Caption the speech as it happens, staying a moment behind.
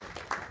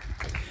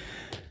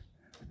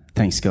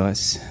Thanks,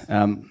 guys.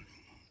 I'm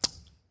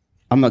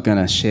not going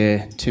to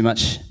share too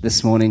much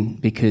this morning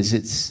because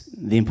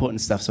the important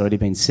stuff's already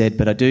been said.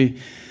 But I do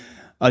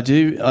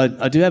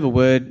have a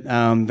word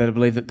that I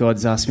believe that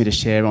God's asked me to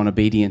share on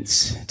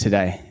obedience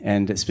today,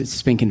 and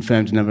it's been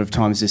confirmed a number of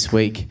times this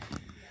week.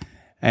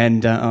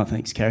 And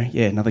thanks, Carrie.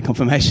 Yeah, another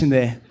confirmation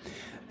there.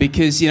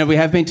 Because we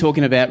have been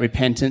talking about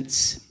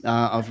repentance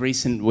of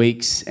recent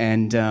weeks,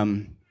 and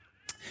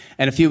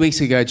a few weeks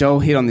ago,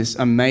 Joel hit on this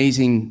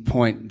amazing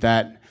point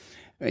that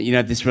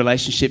this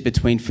relationship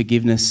between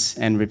forgiveness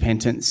and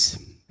repentance.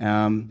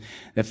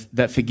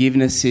 That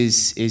forgiveness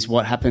is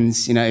what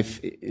happens, if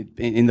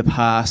in the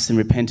past, and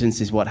repentance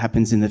is what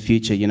happens in the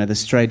future. The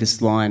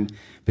straightest line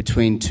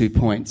between 2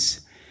 points.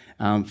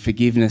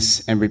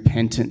 Forgiveness and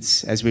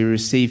repentance. As we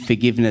receive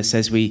forgiveness,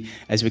 as we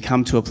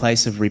come to a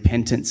place of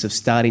repentance, of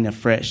starting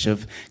afresh,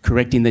 of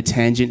correcting the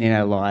tangent in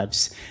our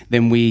lives,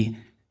 then we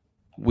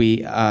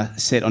are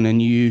set on a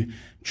new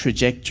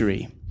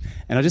trajectory.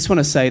 And I just want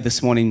to say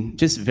this morning,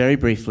 just very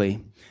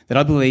briefly, that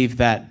I believe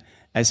that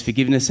as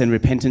forgiveness and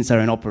repentance are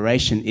in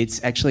operation,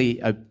 it's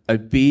actually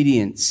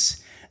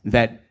obedience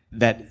that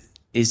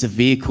is a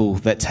vehicle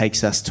that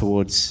takes us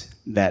towards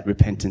that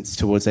repentance,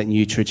 towards that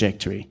new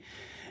trajectory.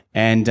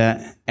 And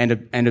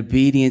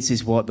obedience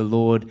is what the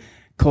Lord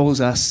calls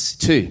us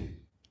to.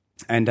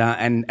 And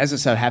as it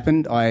so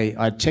happened,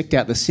 I checked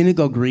out the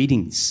synagogue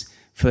readings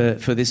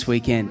for this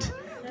weekend.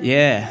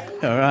 Yeah,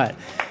 all right.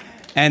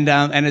 And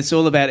it's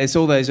all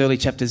those early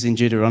chapters in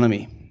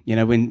Deuteronomy.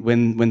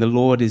 When the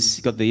Lord has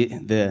got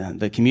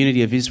the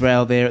community of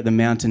Israel there at the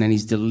mountain, and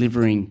He's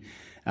delivering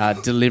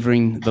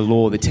the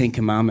law, the 10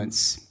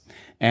 Commandments,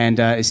 and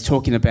is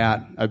talking about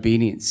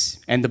obedience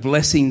and the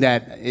blessing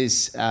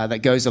that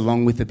goes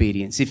along with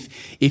obedience.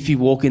 If you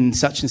walk in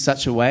such and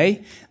such a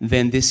way,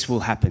 then this will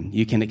happen.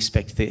 You can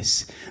expect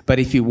this. But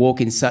if you walk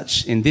in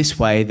this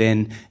way,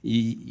 then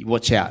you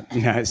watch out.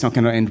 It's not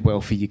going to end well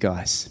for you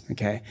guys.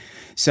 Okay.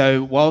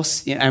 So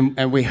whilst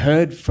and we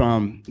heard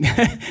from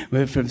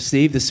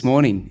Steve this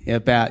morning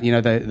about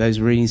those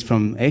readings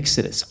from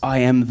Exodus. I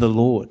am the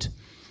Lord.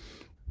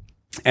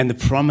 And the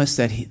promise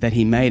that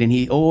he made, and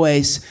He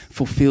always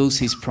fulfills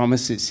His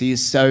promises. He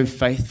is so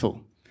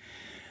faithful.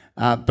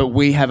 But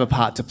we have a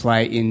part to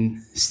play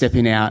in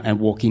stepping out and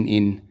walking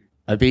in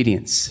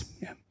obedience.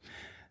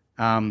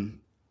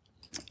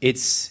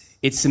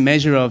 It's a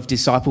measure of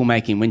disciple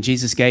making. When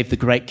Jesus gave the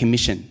Great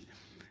Commission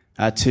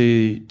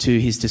to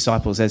His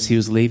disciples as He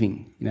was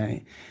leaving,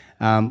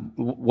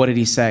 what did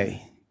He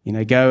say?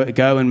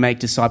 Go and make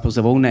disciples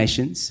of all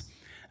nations,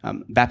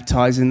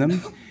 baptizing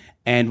them.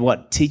 And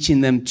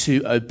teaching them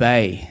to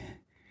obey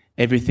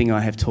everything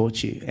I have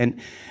taught you. And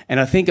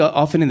I think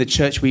often in the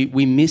church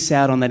we miss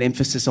out on that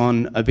emphasis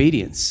on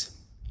obedience.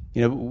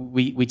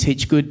 We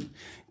teach good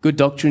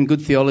doctrine,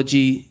 good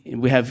theology.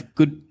 We have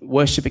good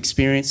worship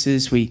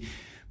experiences.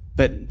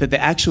 But the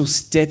actual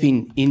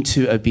stepping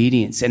into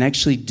obedience and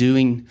actually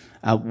doing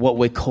what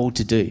we're called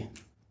to do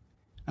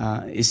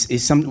we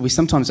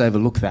sometimes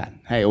overlook that.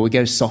 Or we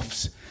go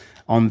soft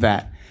on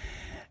that.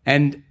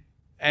 And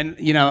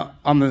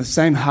I'm the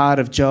same heart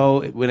of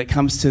Joel when it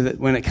comes to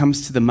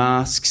the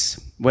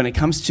masks, when it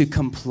comes to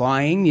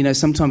complying.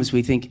 Sometimes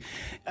we think,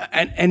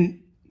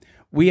 and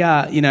we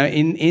are,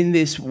 in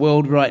this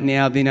world right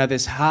now.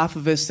 There's half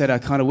of us that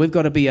are we've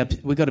got to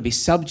be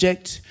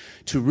subject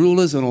to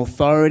rulers and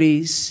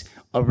authorities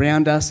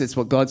around us. It's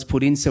what God's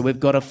put in. So we've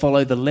got to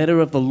follow the letter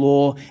of the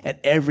law at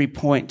every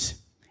point.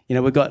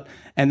 We've got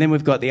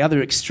the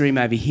other extreme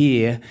over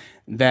here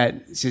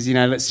that says,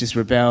 let's just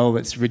rebel.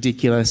 It's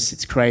ridiculous.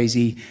 It's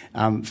crazy.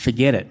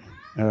 Forget it.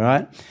 All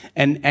right.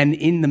 And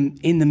in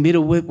the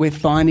middle, we're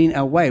finding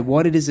our way.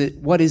 What is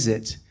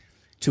it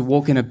to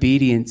walk in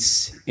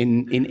obedience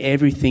in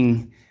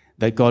everything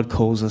that God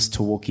calls us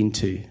to walk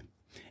into?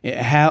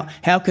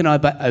 How can I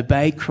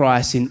obey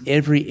Christ in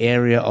every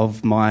area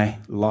of my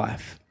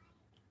life?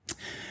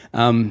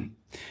 I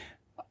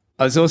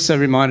was also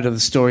reminded of the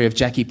story of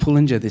Jackie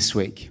Pullinger this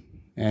week.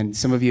 And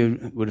some of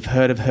you would have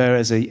heard of her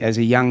as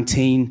a young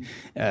teen,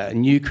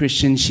 new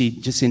Christian. She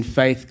just in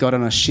faith got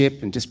on a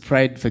ship and just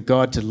prayed for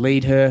God to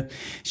lead her.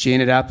 She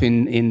ended up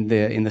in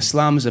the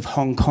slums of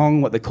Hong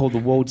Kong, what they call the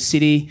walled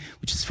city,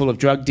 which is full of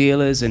drug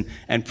dealers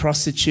and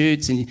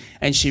prostitutes.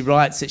 And she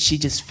writes that she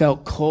just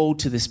felt called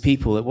to this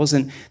people. It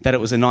wasn't that it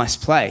was a nice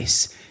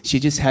place. She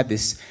just had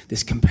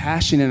this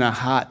compassion in her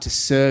heart to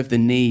serve the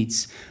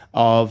needs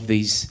of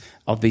these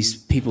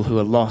people who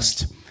are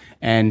lost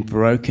and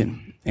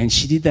broken. And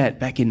she did that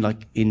back in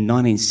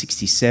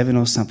 1967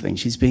 or something.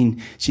 She's been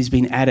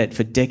at it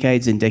for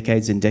decades and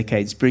decades and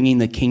decades, bringing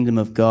the kingdom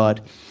of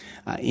God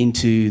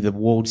into the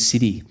walled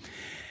city.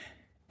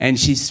 And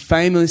she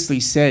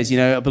famously says,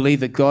 I believe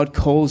that God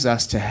calls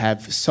us to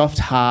have soft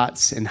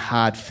hearts and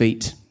hard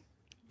feet.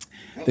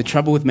 The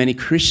trouble with many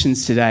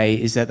Christians today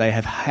is that they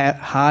have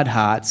hard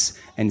hearts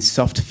and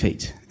soft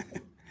feet.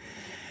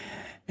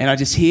 And I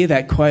just hear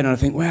that quote and I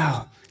think,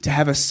 wow, to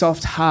have a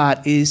soft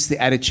heart is the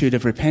attitude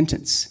of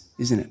repentance.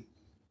 Isn't it?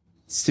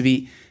 It's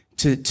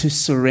to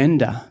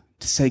surrender,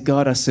 to say,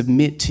 God, I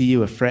submit to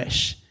you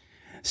afresh.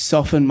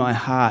 Soften my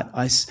heart.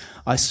 I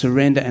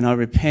surrender and I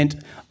repent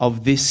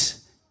of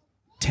this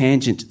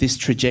tangent, this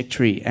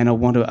trajectory, and I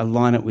want to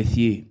align it with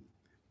you.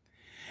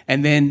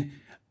 And then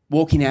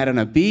walking out in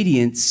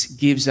obedience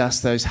gives us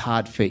those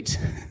hard feet.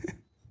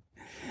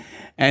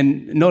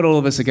 And not all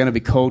of us are going to be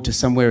called to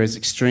somewhere as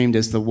extreme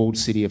as the walled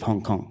city of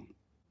Hong Kong.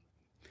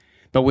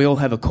 But we all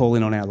have a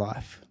calling on our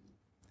life.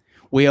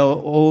 We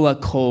all are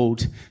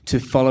called to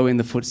follow in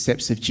the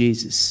footsteps of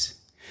Jesus,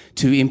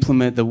 to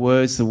implement the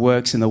words, the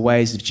works, and the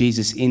ways of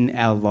Jesus in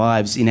our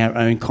lives, in our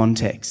own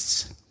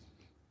contexts,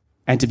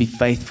 and to be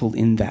faithful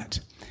in that.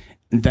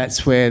 And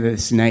that's where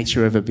this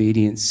nature of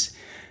obedience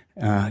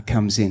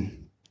comes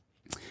in.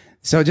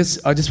 So I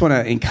just want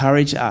to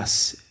encourage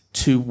us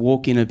to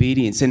walk in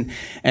obedience.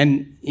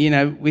 And you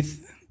know,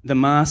 with the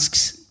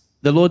masks,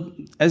 the Lord,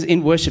 as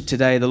in worship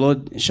today, the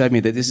Lord showed me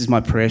that this is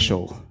my prayer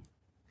shawl.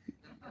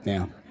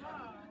 Now,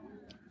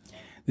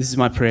 this is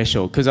my prayer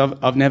shawl, because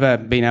I've never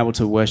been able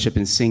to worship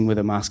and sing with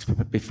a mask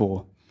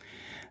before.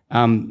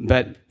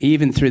 But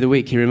even through the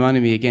week, he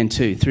reminded me again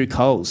too, through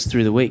Coles,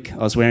 through the week, I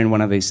was wearing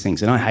one of these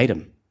things, and I hate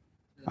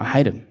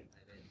them.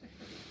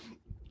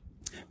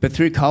 But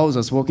through Coles, I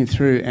was walking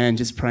through and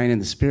just praying in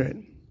the Spirit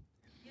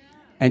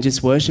and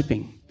just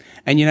worshipping.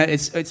 And, you know,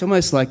 it's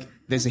almost like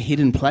there's a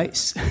hidden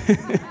place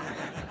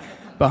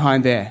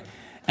behind there.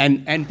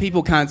 And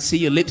people can't see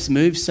your lips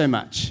move so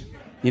much.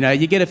 You know,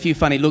 you get a few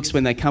funny looks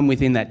when they come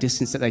within that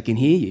distance that they can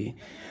hear you.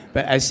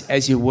 But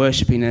as you're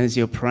worshipping and as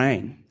you're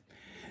praying.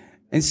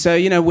 And so,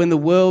 you know, when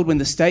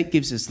the state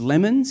gives us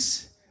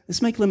lemons,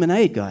 let's make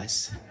lemonade,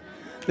 guys.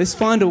 Let's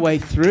find a way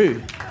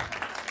through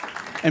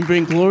and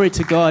bring glory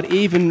to God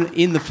even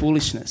in the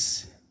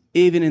foolishness.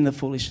 Even in the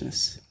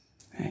foolishness.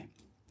 Okay.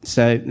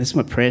 So that's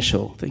my prayer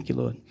shawl. Thank you,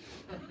 Lord.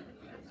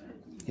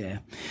 Yeah.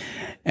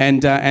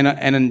 And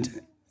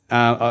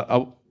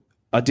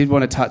I did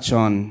want to touch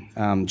on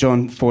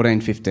John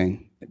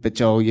 14:15, but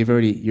Joel, you've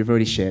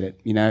already shared it.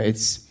 You know,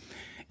 it's,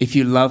 if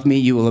you love me,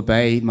 you will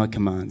obey my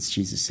commands,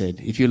 Jesus said.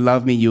 If you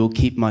love me, you will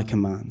keep my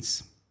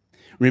commands.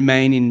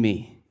 Remain in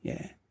me,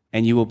 yeah,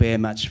 and you will bear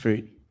much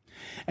fruit.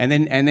 And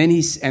then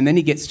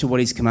he gets to what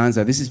his commands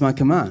are. This is my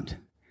command,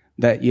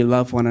 that you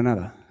love one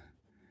another,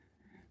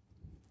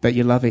 that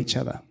you love each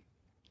other.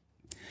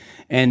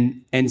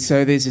 And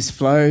so there's this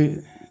flow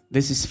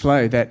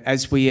that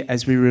as we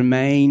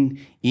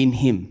remain in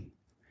him,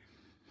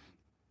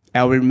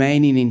 our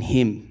remaining in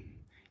him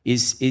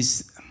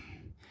is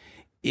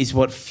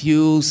what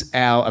fuels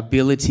our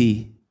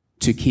ability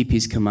to keep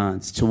his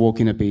commands, to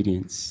walk in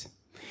obedience.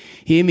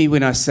 Hear me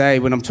when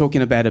I'm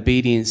talking about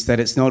obedience, that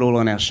it's not all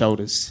on our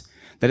shoulders,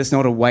 that it's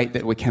not a weight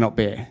that we cannot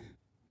bear,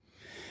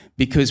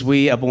 because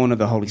we are born of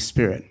the Holy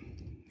Spirit.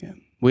 Yeah.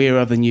 We are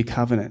of the new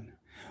covenant.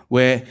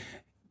 We're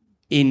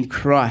in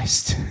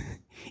Christ,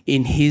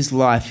 in his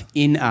life,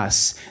 in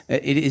us.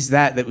 It is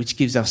that which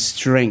gives us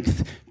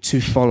strength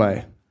to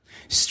follow,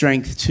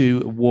 strength to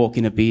walk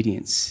in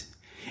obedience.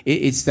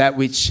 It's that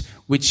which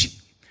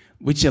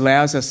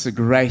allows us the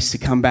grace to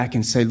come back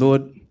and say,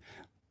 Lord,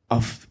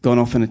 I've gone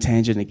off on a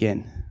tangent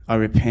again. I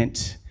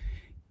repent.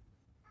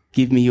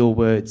 Give me your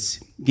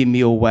words. Give me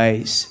your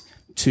ways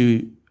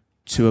to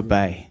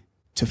obey,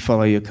 to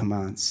follow your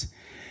commands.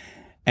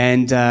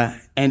 And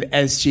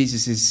as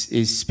Jesus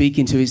is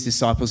speaking to his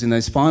disciples in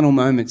those final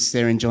moments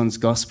there in John's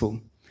Gospel,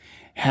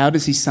 how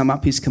does he sum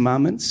up his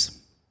commandments?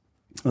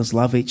 It was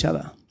love each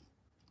other.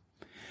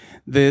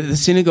 The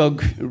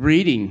synagogue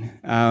reading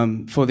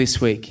for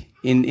this week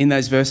in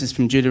those verses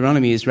from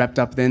Deuteronomy is wrapped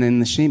up then in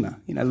the Shema.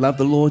 You know, love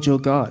the Lord your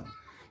God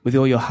with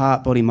all your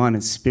heart, body, mind,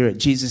 and spirit.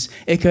 Jesus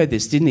echoed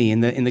this, didn't he,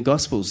 in the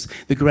Gospels?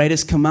 The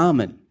greatest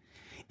commandment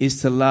is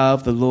to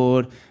love the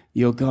Lord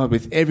your God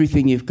with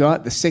everything you've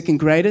got. The second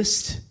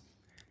greatest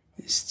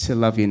is to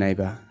love your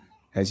neighbour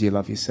as you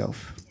love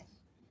yourself.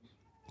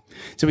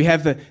 So we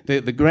have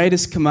the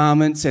greatest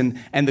commandments and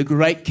the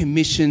Great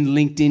Commission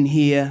linked in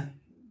here.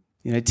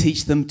 You know,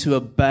 teach them to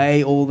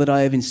obey all that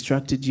I have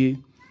instructed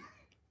you.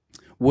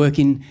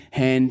 Working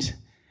hand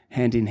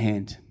in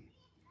hand.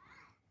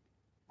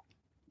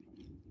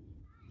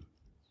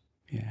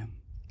 Yeah.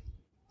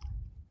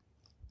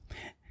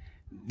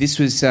 This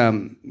was,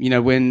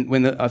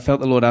 when I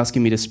felt the Lord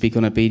asking me to speak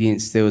on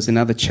obedience, there was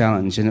another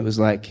challenge, and it was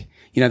like,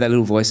 you know, that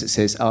little voice that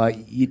says, "Oh,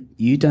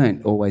 you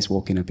don't always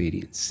walk in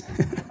obedience.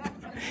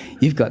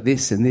 You've got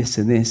this and this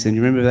and this," and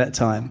you remember that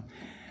time.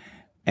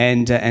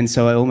 And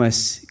so I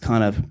almost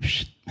kind of,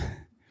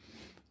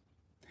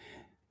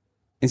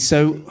 and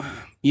so,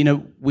 you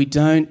know, we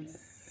don't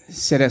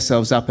set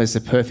ourselves up as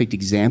the perfect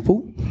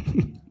example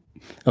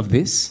of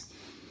this.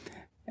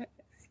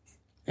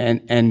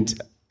 And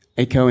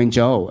echoing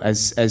Joel,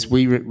 as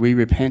we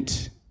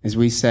repent, as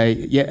we say,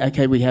 yeah,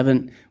 okay,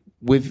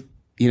 we've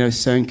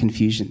sown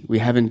confusion. We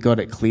haven't got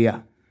it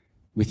clear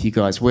with you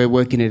guys. We're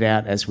working it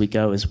out as we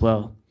go as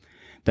well.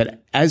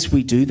 But as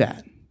we do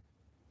that,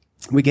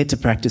 we get to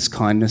practice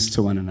kindness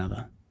to one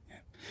another.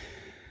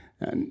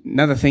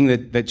 Another thing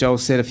that Joel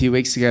said a few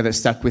weeks ago that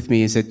stuck with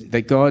me is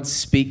that God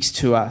speaks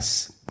to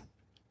us.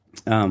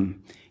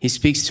 He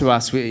speaks to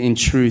us in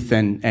truth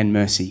and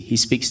mercy. He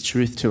speaks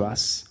truth to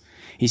us.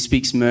 He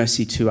speaks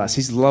mercy to us.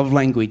 His love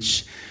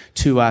language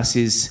to us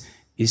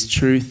is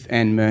truth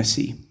and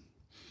mercy.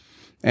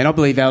 And I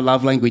believe our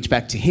love language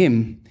back to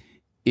him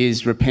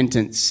is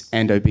repentance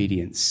and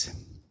obedience.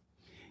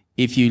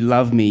 If you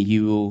love me,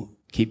 you will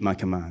keep my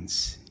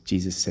commands,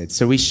 Jesus said.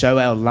 So we show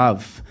our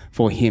love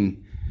for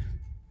him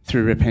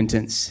through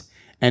repentance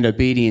and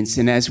obedience.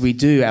 And as we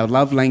do, our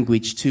love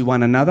language to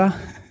one another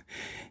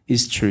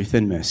is truth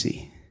and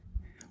mercy.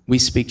 We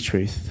speak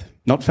truth,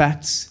 not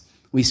facts.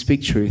 We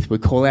speak truth. We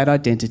call out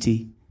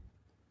identity.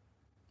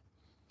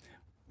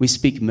 We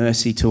speak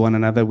mercy to one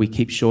another. We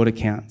keep short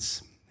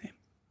accounts.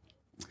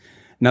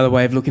 Another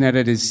way of looking at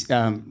it is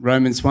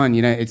Romans 1.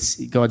 It's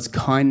God's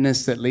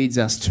kindness that leads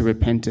us to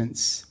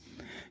repentance.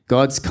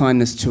 God's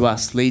kindness to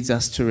us leads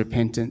us to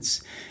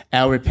repentance.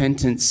 Our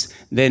repentance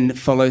then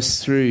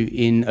follows through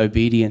in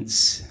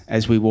obedience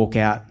as we walk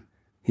out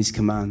his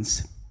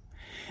commands.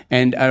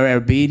 And our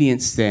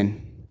obedience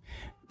then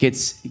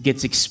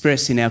gets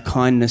expressed in our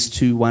kindness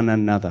to one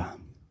another.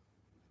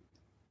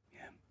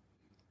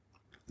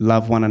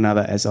 Love one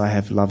another as I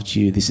have loved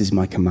you. This is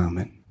my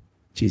commandment,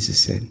 Jesus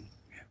said.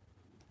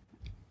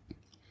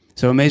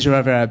 So a measure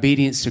of our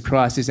obedience to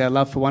Christ is our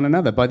love for one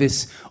another. By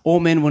this, all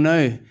men will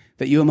know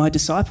that you are my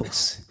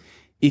disciples,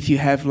 if you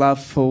have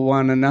love for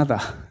one another.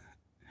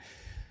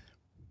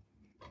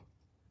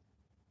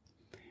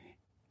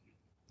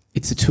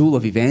 It's a tool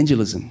of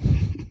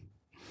evangelism,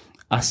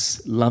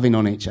 us loving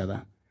on each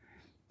other,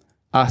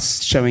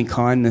 us showing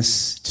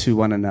kindness to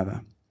one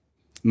another.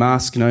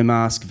 Mask, no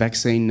mask,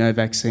 vaccine, no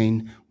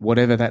vaccine,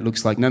 whatever that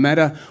looks like, no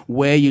matter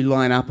where you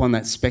line up on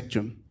that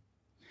spectrum.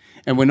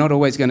 And we're not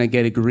always going to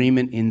get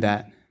agreement in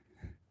that.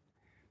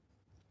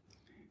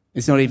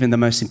 It's not even the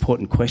most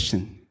important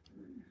question.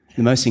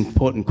 The most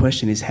important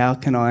question is, how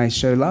can I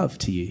show love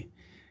to you?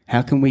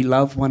 How can we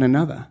love one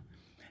another?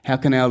 How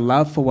can our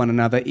love for one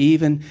another,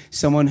 even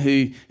someone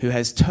who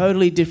has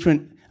totally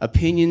different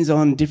opinions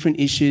on different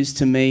issues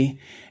to me,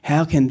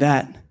 how can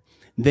that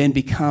then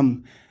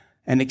become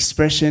an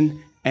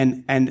expression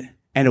and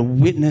a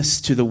witness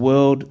to the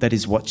world that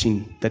is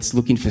watching, that's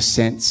looking for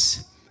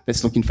sense,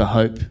 that's looking for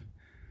hope,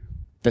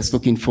 that's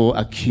looking for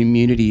a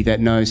community that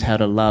knows how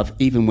to love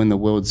even when the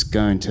world's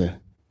going to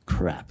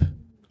crap.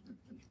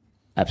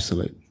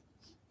 Absolute.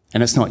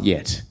 And it's not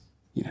yet,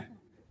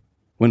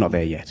 We're not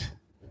there yet.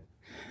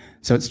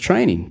 So it's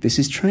training. This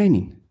is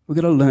training. We've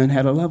got to learn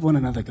how to love one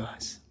another,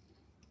 guys.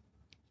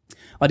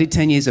 I did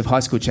 10 years of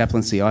high school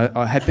chaplaincy.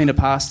 I had been a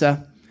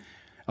pastor.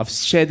 I've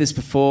shared this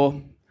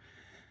before.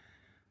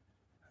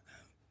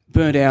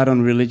 Burnt out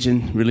on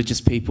religion,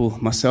 religious people.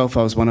 Myself,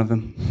 I was one of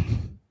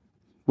them.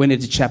 Went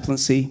into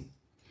chaplaincy.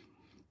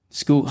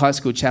 High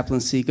school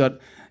chaplaincy, got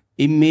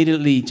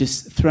immediately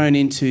just thrown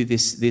into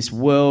this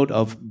world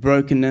of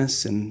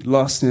brokenness and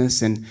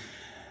lostness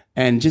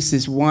and just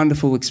this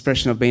wonderful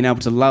expression of being able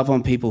to love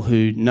on people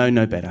who know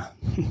no better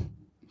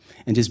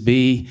and just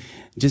be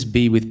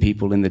with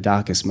people in the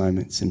darkest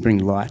moments and bring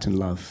light and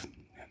love.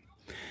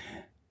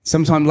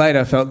 Sometime later,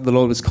 I felt the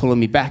Lord was calling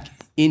me back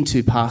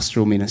into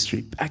pastoral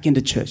ministry, back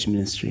into church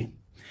ministry.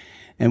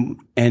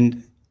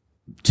 And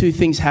two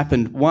things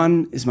happened.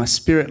 One is my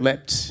spirit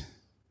leapt.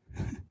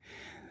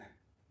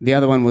 The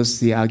other one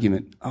was the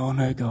argument. Oh,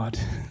 no, God.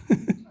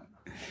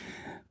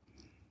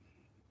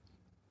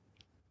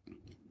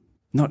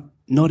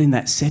 Not in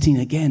that setting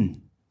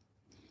again.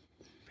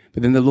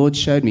 But then the Lord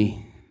showed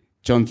me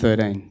John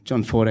 13,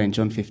 John 14,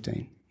 John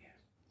 15.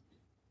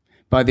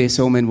 By this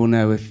all men will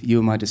know if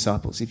you are my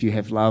disciples, if you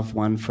have love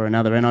one for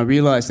another. And I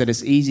realised that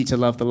it's easy to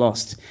love the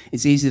lost.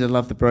 It's easy to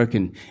love the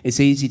broken.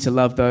 It's easy to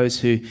love those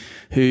who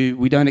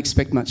we don't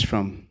expect much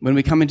from. When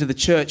we come into the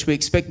church, we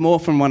expect more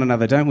from one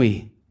another, don't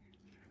we?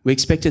 We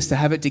expect us to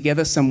have it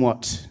together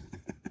somewhat.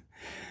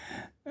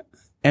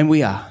 And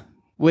we are.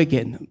 We're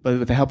getting, but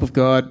with the help of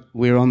God,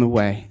 we're on the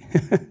way.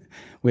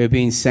 We're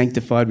being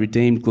sanctified,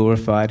 redeemed,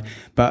 glorified,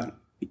 but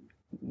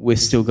we've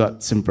still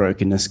got some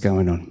brokenness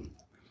going on.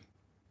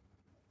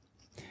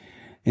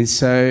 And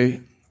so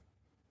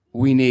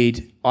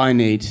I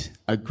need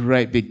a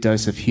great big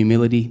dose of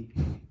humility,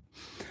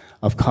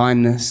 of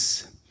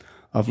kindness,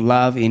 of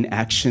love in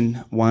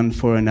action one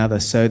for another,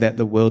 so that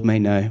the world may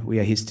know we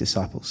are his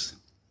disciples.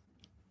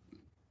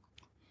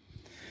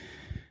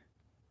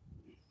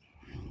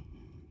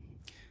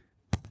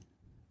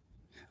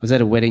 I was at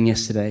a wedding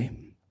yesterday,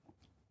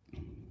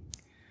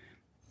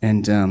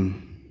 and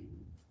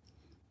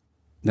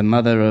the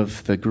mother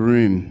of the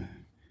groom,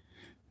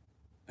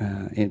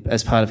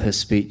 as part of her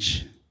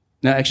speech,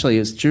 no, actually it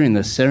was during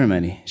the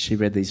ceremony, she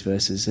read these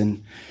verses,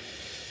 and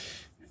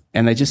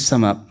they just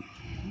sum up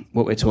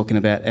what we're talking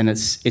about, and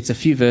it's a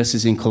few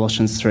verses in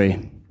Colossians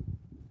 3.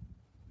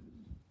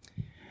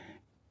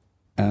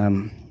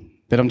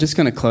 But I'm just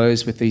going to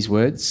close with these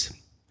words,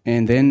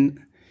 and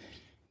then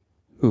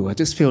I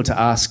just feel to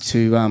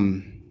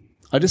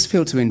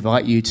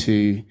invite you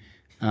to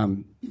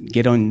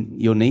get on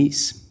your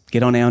knees,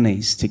 get on our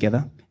knees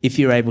together, if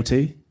you're able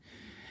to,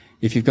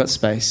 if you've got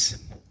space.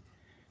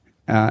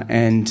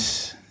 And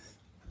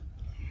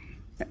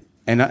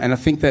And I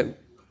think that,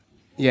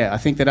 I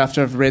think that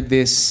after I've read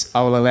this,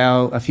 I will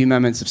allow a few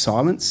moments of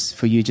silence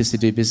for you just to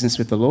do business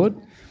with the Lord.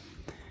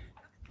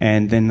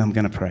 And then I'm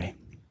going to pray.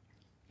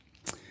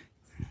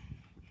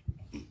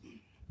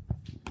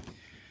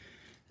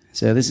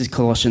 So this is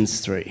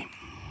Colossians 3.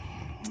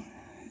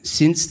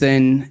 Since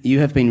then, you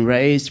have been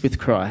raised with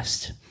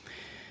Christ.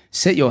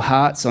 Set your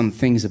hearts on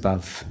things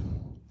above,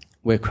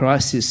 where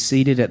Christ is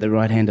seated at the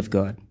right hand of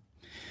God.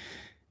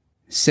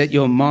 Set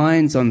your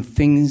minds on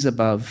things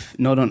above,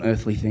 not on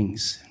earthly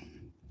things.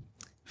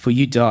 For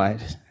you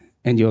died,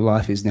 and your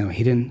life is now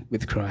hidden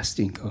with Christ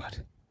in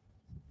God.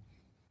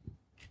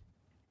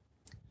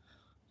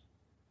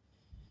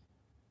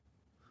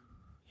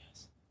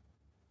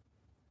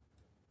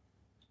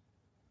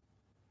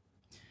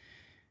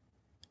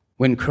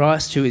 When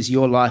Christ, who is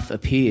your life,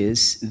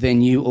 appears,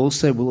 then you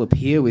also will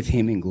appear with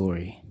him in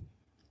glory.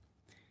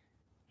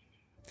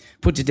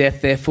 Put to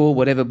death, therefore,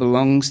 whatever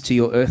belongs to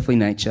your earthly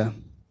nature: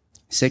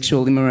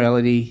 sexual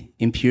immorality,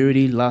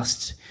 impurity,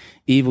 lust,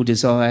 evil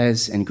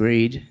desires, and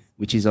greed,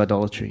 which is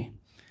idolatry.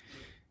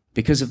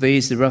 Because of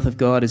these, the wrath of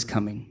God is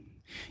coming.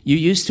 You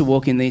used to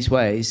walk in these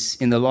ways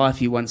in the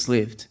life you once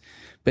lived,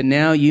 but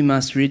now you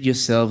must rid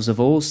yourselves of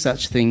all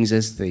such things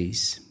as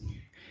these: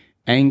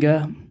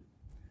 anger,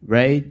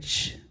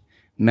 rage,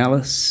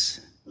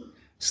 malice,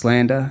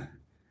 slander,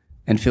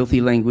 and filthy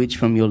language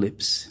from your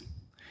lips.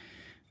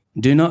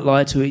 Do not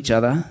lie to each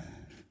other,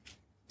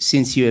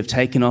 since you have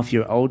taken off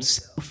your old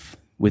self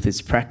with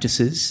its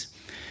practices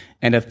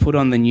and have put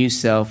on the new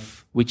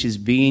self, which is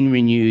being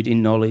renewed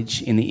in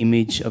knowledge in the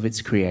image of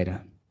its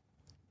creator.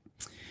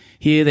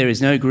 Here there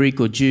is no Greek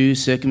or Jew,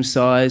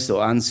 circumcised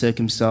or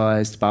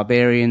uncircumcised,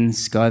 barbarian,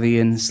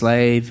 Scythian,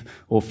 slave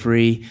or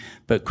free,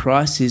 but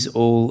Christ is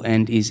all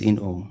and is in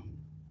all.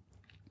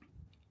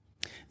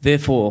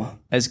 Therefore,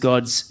 as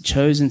God's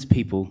chosen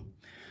people,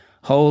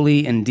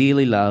 holy and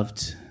dearly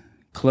loved,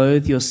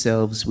 clothe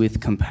yourselves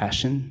with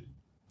compassion,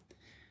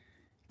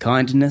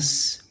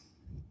 kindness,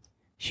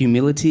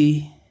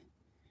 humility,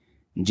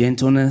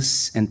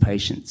 gentleness, and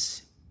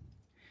patience.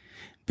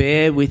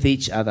 Bear with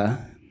each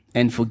other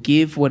and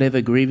forgive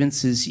whatever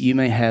grievances you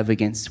may have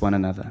against one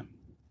another.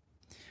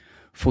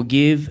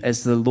 Forgive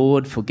as the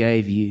Lord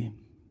forgave you.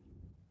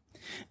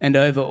 And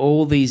over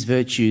all these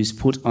virtues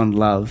put on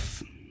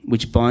love,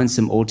 which binds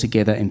them all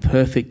together in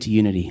perfect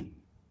unity.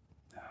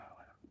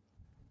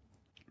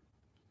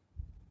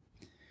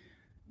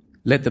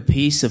 Let the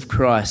peace of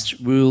Christ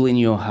rule in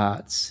your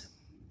hearts,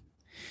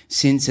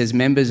 since as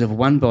members of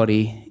one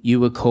body you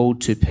were called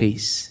to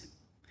peace,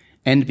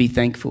 and be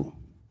thankful.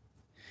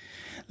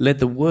 Let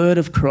the word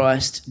of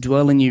Christ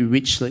dwell in you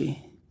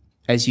richly,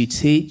 as you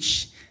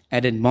teach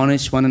and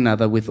admonish one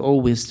another with all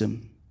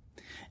wisdom,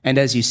 and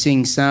as you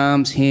sing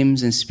psalms,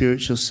 hymns, and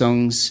spiritual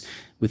songs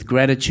with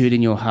gratitude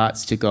in your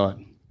hearts to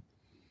God.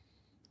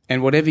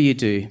 And whatever you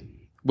do,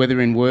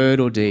 whether in word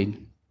or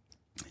deed,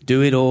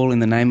 do it all in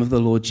the name of the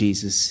Lord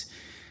Jesus,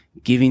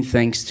 giving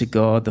thanks to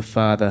God the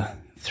Father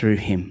through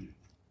him.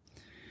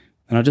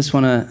 And I just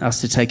want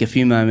us to take a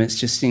few moments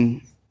just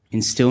in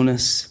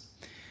stillness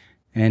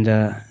and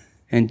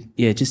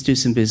just do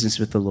some business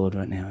with the Lord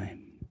right now.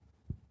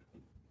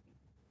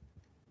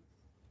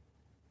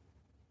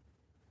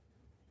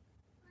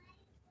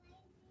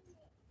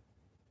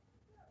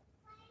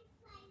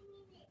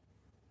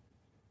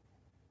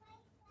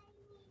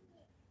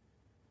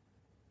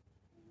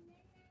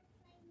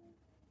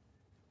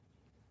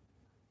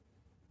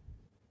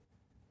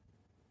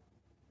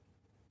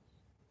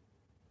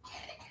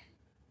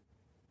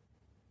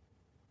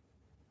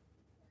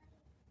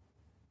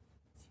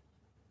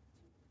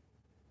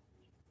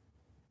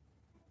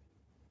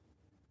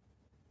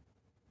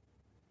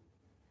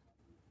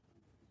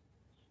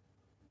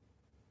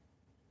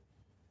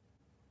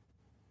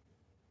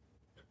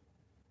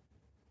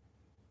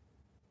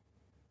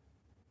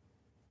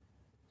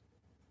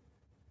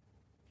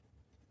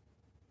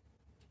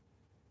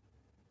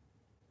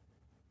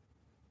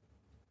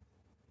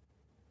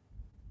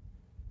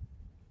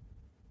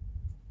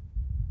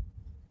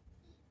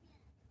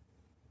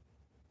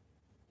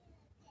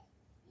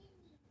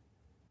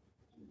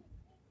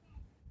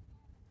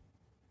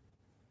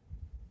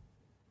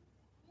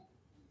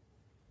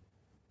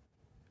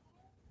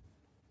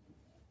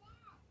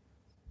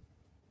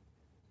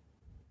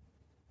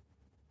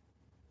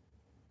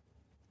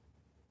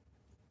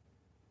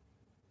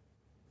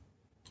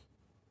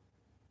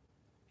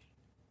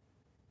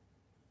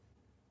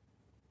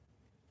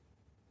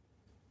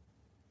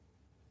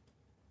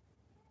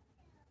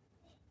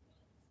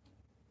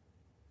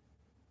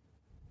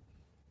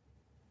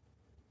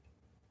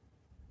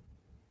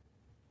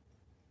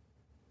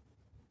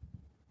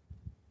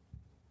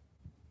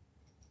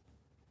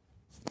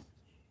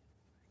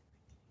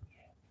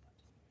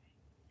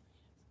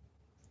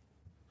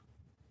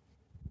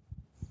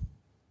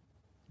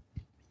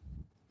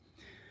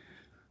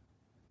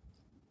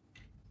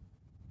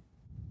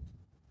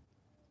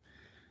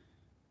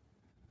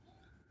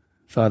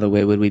 Father,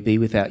 where would we be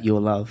without your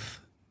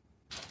love?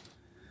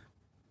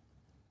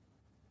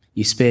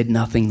 You spared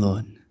nothing,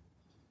 Lord.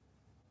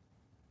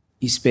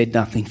 You spared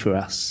nothing for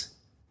us.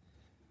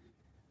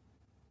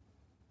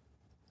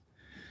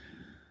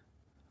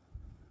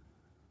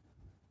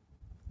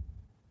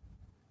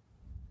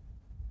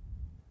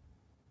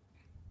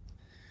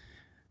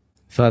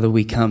 Father,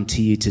 we come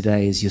to you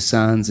today as your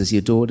sons, as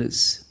your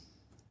daughters,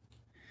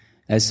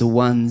 as the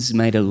ones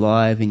made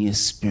alive in your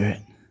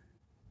Spirit.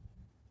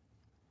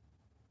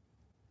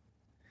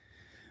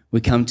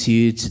 We come to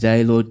you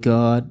today, Lord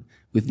God,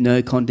 with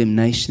no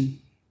condemnation,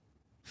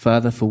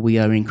 Father, for we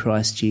are in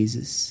Christ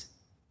Jesus.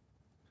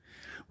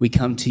 We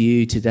come to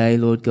you today,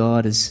 Lord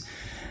God, as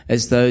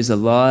those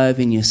alive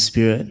in your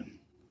Spirit,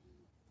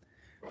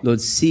 Lord,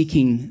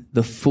 seeking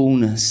the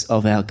fullness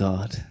of our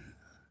God.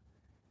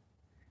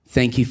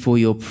 Thank you for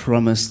your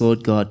promise,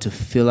 Lord God, to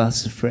fill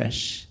us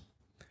afresh.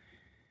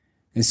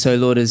 And so,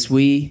 Lord, as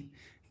we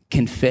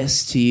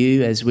confess to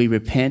you, as we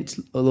repent,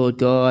 Lord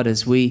God,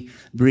 as we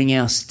bring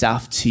our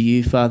stuff to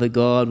you, Father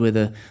God,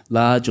 whether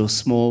large or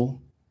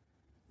small,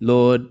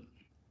 Lord,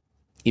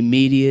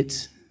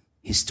 immediate,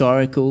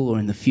 historical, or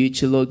in the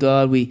future, Lord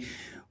God, we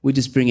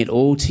just bring it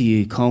all to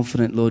you,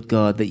 confident, Lord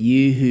God, that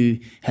you who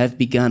have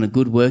begun a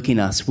good work in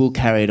us will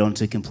carry it on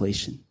to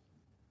completion.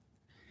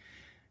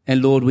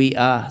 And Lord, we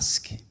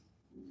ask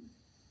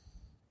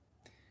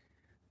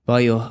by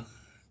your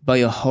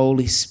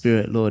Holy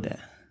Spirit, Lord,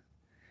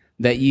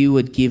 that you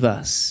would give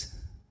us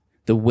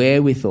the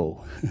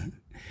wherewithal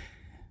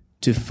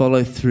to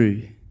follow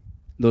through,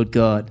 Lord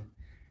God,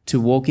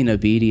 to walk in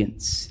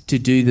obedience, to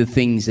do the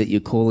things that you're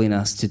calling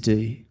us to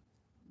do,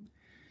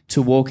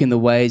 to walk in the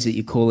ways that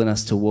you're calling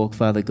us to walk,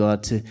 Father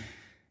God, to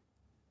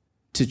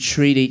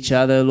treat each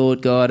other,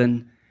 Lord God,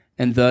 and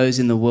those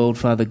in the world,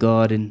 Father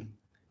God, in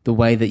the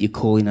way that you're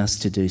calling us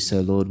to do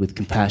so, Lord, with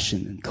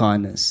compassion and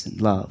kindness and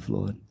love,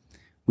 Lord.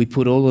 We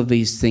put all of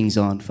these things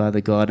on, Father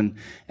God,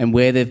 and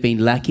where they've been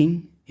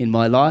lacking in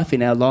my life,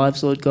 in our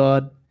lives, Lord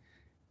God,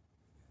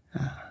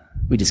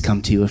 we just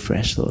come to you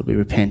afresh, Lord. We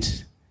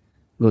repent,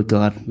 Lord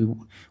God.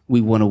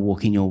 We want to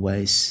walk in your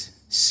ways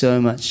so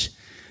much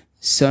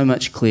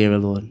clearer,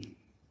 Lord.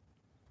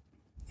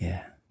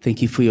 Yeah.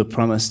 Thank you for your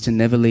promise to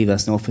never leave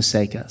us nor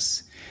forsake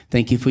us.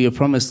 Thank you for your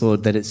promise,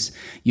 Lord, that it's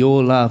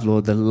your love,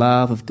 Lord, the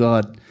love of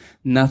God.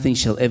 Nothing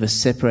shall ever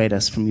separate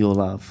us from your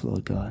love,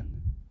 Lord God.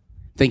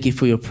 Thank you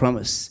for your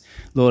promise,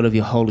 Lord, of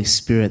your Holy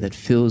Spirit that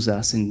fills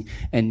us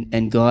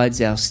and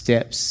guides our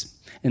steps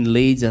and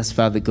leads us,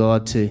 Father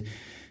God, to,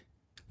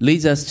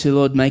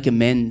 Lord, make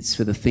amends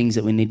for the things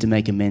that we need to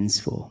make amends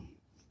for,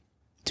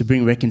 to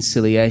bring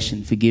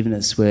reconciliation,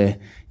 forgiveness where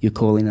you're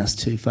calling us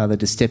to, Father,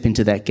 to step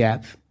into that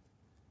gap.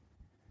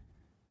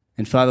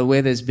 And Father,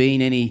 where there's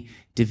been any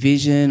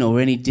division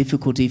or any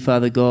difficulty,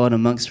 Father God,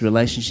 amongst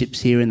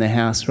relationships here in the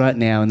house right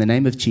now, in the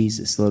name of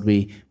Jesus, Lord,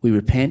 we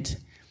repent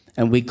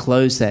and we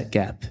close that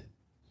gap.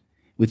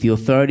 With the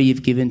authority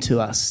you've given to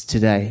us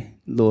today,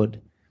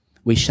 Lord,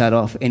 we shut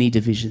off any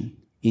division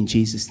in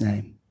Jesus'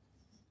 name.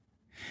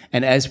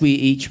 And as we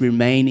each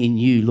remain in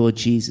you, Lord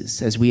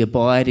Jesus, as we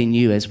abide in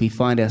you, as we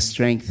find our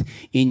strength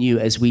in you,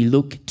 as we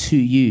look to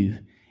you,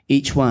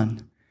 each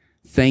one,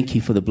 thank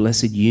you for the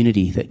blessed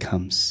unity that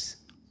comes.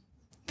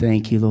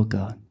 Thank you, Lord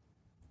God.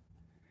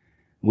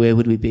 Where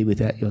would we be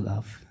without your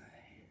love?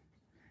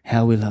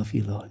 How we love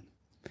you, Lord.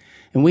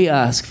 And we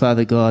ask,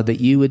 Father God,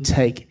 that you would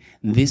take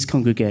this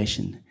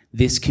congregation,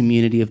 this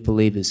community of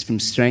believers from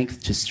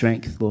strength to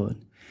strength, Lord.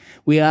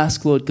 We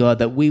ask, Lord God,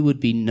 that we would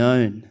be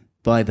known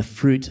by the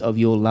fruit of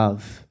your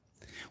love.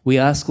 We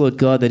ask, Lord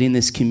God, that in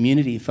this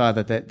community,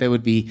 Father, that there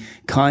would be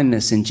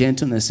kindness and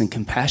gentleness and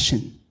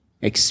compassion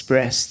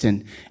expressed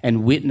and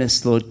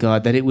witnessed, Lord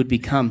God, that it would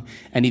become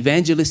an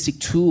evangelistic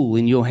tool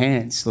in your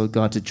hands, Lord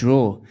God, to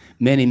draw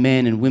many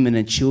men and women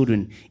and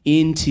children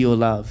into your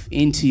love,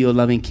 into your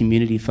loving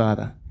community,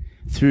 Father,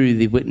 through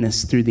the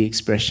witness, through the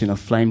expression of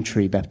Flame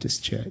Tree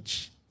Baptist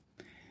Church.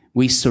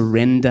 We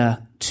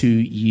surrender to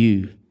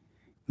you,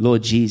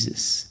 Lord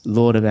Jesus,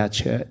 Lord of our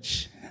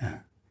church.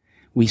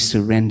 We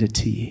surrender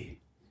to you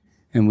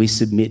and we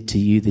submit to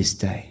you this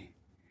day.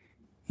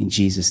 In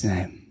Jesus'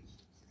 name,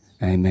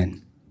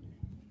 amen.